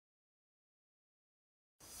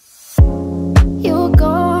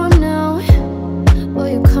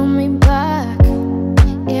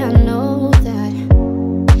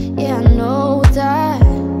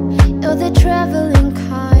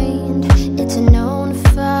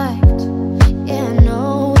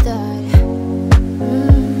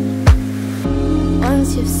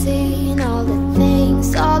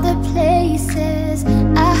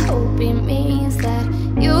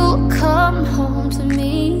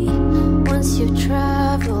Once you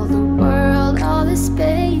travel the world, all the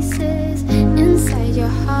spaces inside your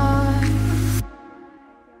heart.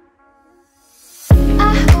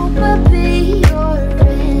 I hope I'll be your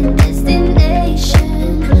end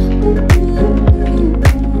destination.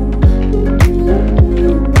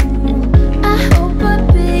 I hope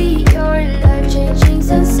I'll be your life-changing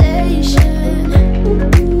sensation.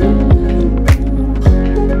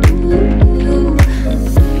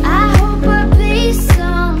 I hope I'll be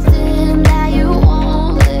something that you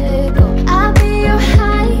won't let go. I'll be your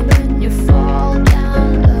high when you fall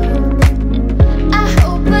down low. I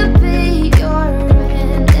hope I'll be your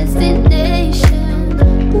end destination.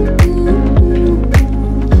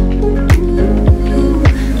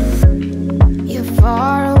 You're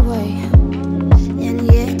far away and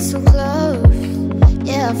yet so close.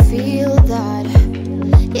 Yeah, I feel that.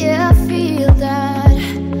 Yeah, I feel that.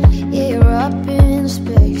 Yeah, you're up in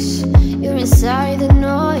space. You're inside the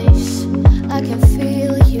noise. I can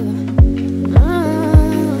feel you.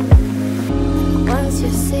 Once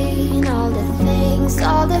you've seen all the things,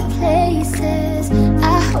 all the places,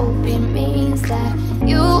 I hope it means that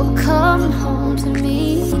you'll come home to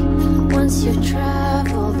me. Once you've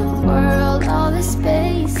traveled the world, all the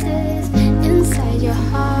spaces inside your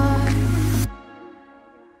heart.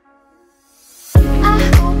 I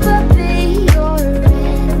hope I'll be your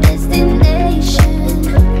end destination.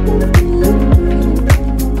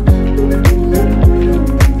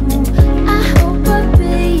 I hope I'll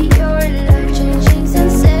be your life-changing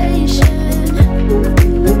sensation.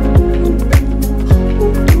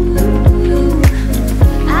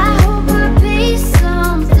 I hope I'll be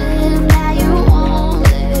something that you won't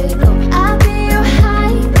let go. I'll be your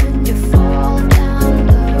high when you fall down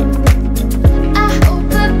low. I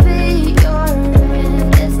hope I'll be your end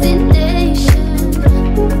destination.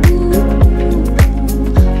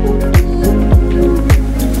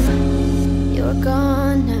 You're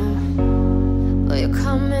gone now, but you're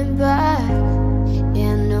coming back.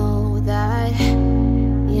 Yeah, I know that.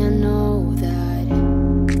 Yeah, I know that.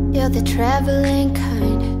 You're the traveling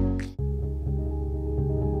kind.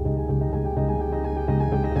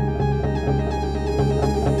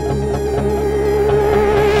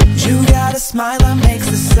 You got a smile that makes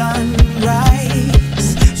the sun rise.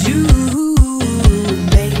 You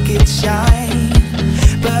make it shine.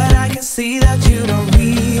 But I can see that you don't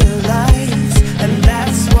realize, and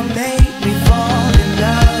that's what made me fall in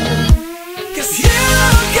love. 'Cause you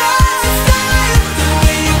got style, the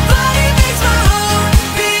way your body makes my heart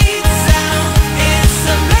beat sound. It's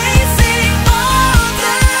amazing all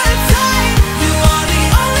the time. You are the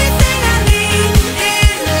only thing I need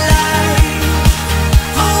in life.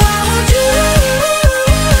 Oh, I want you.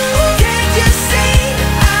 Can't you see?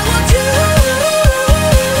 I want you.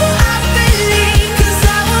 I believe, 'cause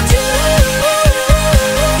I want you.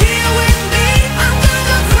 Here with me, I'm gonna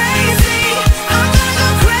go crazy. I'm gonna go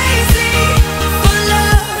crazy for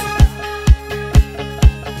love.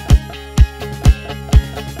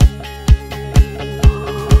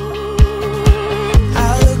 I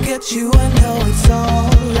look at you, I know it's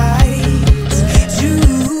alright. You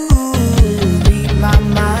read my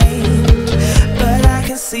mind, but I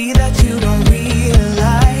can see that you don't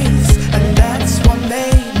realize, and that's what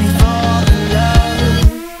made me fall in love.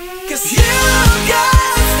 'Cause you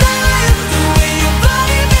got style, the way your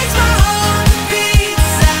body makes my heart beat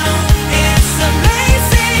sound. It's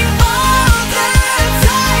amazing all the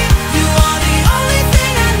time. You are the only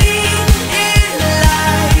thing I need in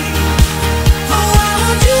life. Oh, I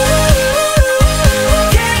want you.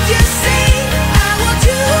 Can't you see? I want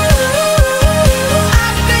you. I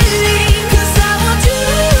believe, 'cause I want you.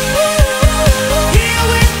 Here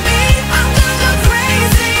with me, I'm gonna go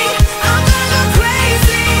crazy. I'm gonna go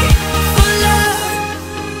crazy for love.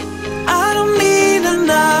 I don't need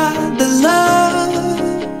another love.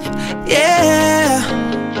 Yeah,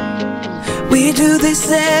 we do this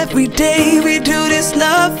every day. We do this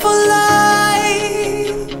love for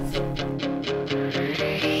life.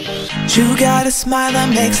 You got a smile that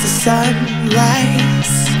makes the sun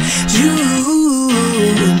rise. You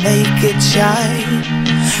make it shine.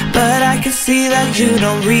 But I can see that you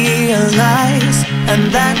don't realize, and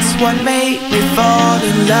that's what made me fall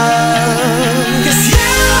in love. 'Cause you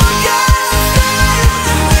got style,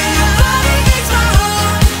 the way your body makes my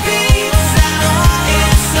heart beat sound.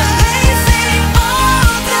 It's amazing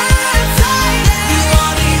all the time. You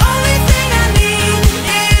are the only thing I need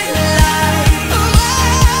in life.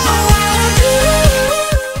 Oh, I want you.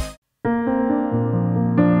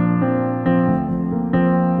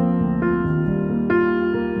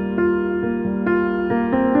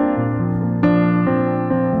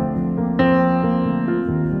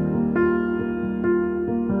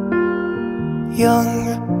 young,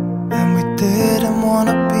 and we didn't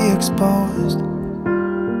wanna be exposed.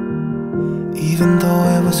 Even though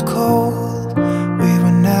it was cold, we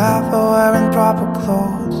were never wearing proper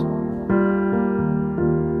clothes.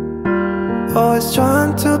 Always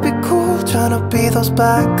trying to be cool, trying to be those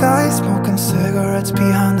bad guys, smoking cigarettes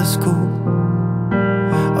behind the school.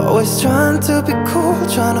 Always trying to be cool,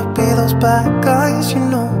 trying to be those bad guys, you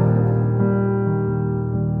know.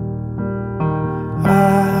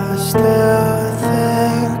 I still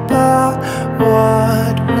think about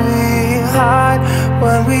what we had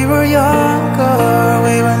when we were younger.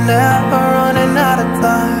 We were never running out of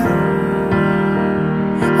time.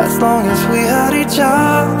 As long as we had each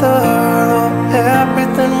other, oh,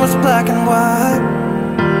 everything was black and white.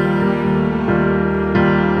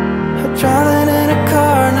 Driving in a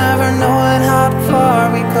car, never knowing how far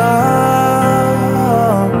we go.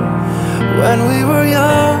 When we were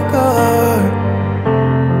younger,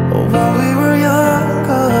 oh, when we were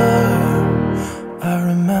younger. I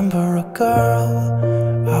remember a girl,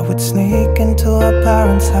 I would sneak into her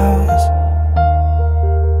parents' house.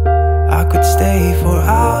 I could stay for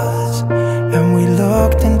hours, and we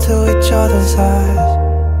looked into each other's eyes.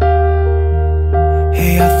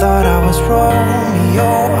 Hey, I thought I was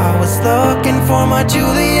Romeo, I was looking for my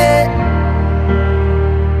Juliet.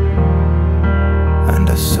 And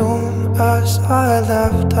as soon as I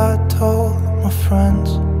left, I told my friends.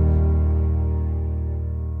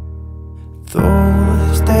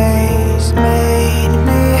 Those days made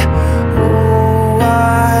me who I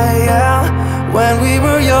am. When we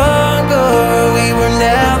were younger, we were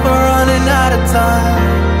never running out of time.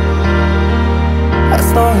 As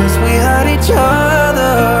long as we had each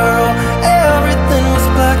other, oh, everything was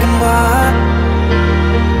black and white.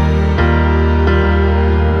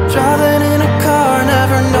 Driving in a car,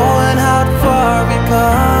 never knowing how far we go.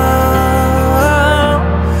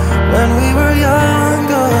 When we were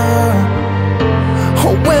younger,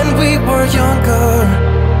 oh, when we were younger.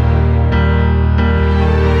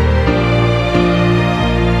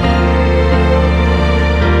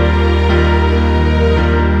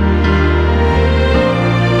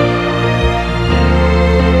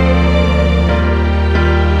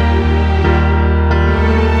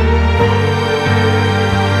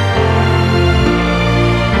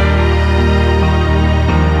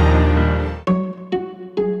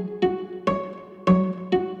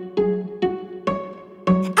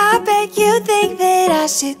 You think that I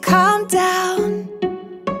should calm down,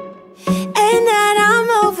 and that I'm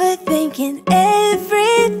overthinking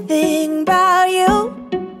everything about you,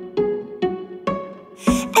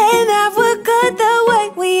 and that we're good the way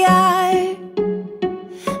we are.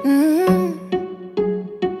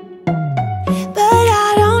 But I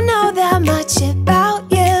don't know that much about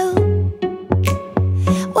you,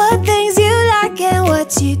 what things you like and what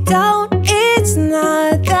you don't. It's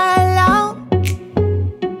not that long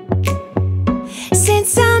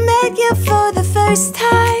since I met you for the first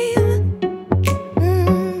time.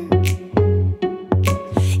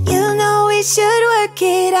 You know we should work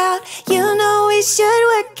it out. You know we should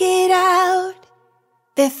work it out.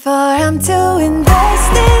 Before I'm too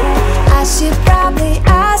invested, I should probably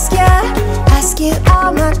ask you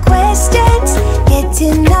all my questions, get to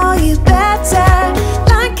know you better.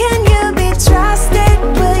 Like, can you be trusted?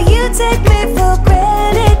 Will you take me for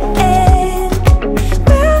granted?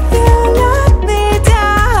 Will you love me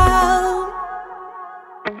down?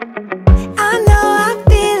 I know I'm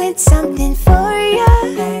feeling something for you.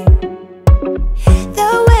 The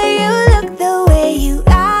way you look, the way you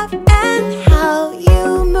laugh, and how you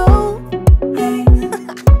move.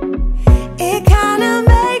 It kinda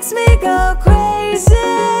makes me go crazy.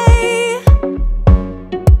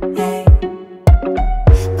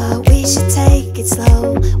 But we should take it slow,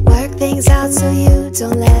 work things out so you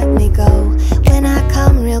don't let me go. When I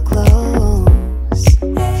come real close,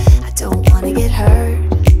 I don't wanna get hurt,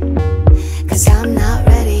 'cause I'm not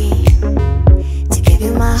ready to give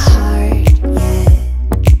you my heart yet.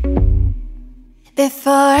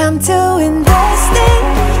 Before I'm too invested,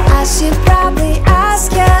 I should probably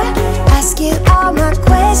ask you all my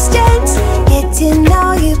questions, get to know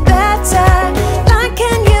you